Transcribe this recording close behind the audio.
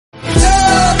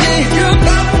You got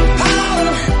the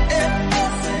power.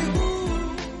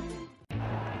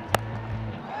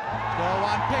 Ball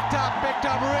one picked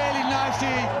up really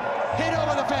nicely, hit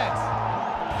over the fence.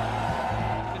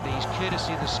 These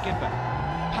courtesy of the skipper.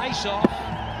 Pace off,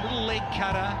 little leg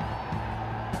cutter.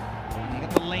 And he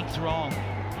got the length wrong.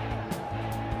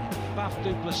 Buff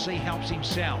du Plessis helps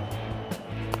himself.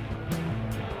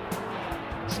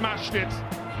 Smashed it.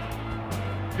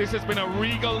 This has been a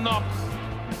regal knock.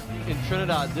 In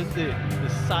Trinidad, didn't they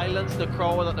silence the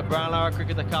crowd at the Brown Lara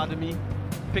Cricket Academy,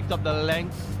 picked up the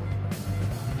length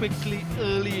quickly,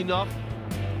 early enough,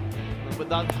 with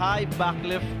that high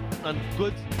backlift and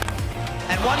good.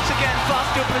 And once again, Buff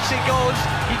du Plessis goes,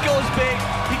 he goes big,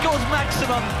 he goes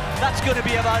maximum. That's going to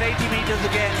be about 80 meters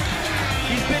again.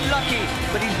 He's been lucky,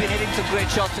 but he's been hitting some great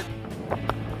shots.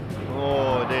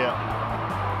 Oh dear.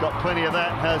 Got plenty of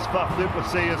that, has Buff du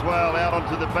Plessis as well, out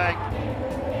onto the bank.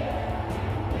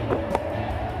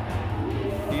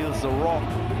 Feels the rock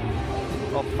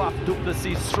of Buff du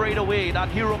Plessis straight away, that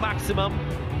hero maximum.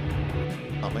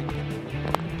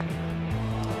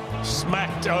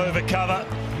 Smacked over cover,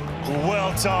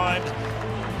 well timed.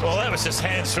 Well, that was just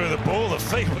hands through the ball, the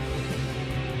feet.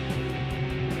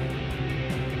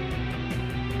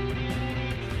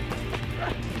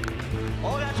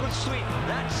 Oh, that was sweet.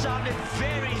 That sounded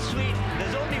very sweet.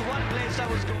 There's only one place I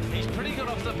was going. He's pretty good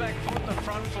off the back foot and the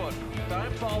front foot.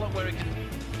 Don't bowl it where he can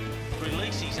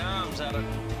release his arms at it.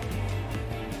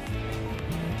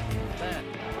 That.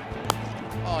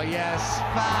 Oh yes,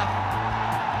 Fab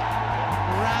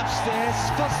wraps this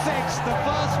for 6, the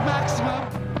first maximum.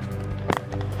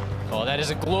 Oh, that is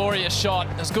a glorious shot,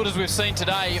 as good as we've seen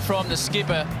today from the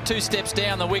skipper. 2 steps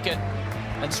down the wicket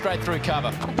and straight through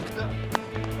cover.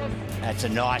 That's a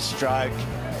nice stroke.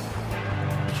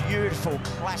 Beautiful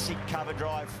classic cover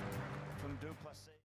drive.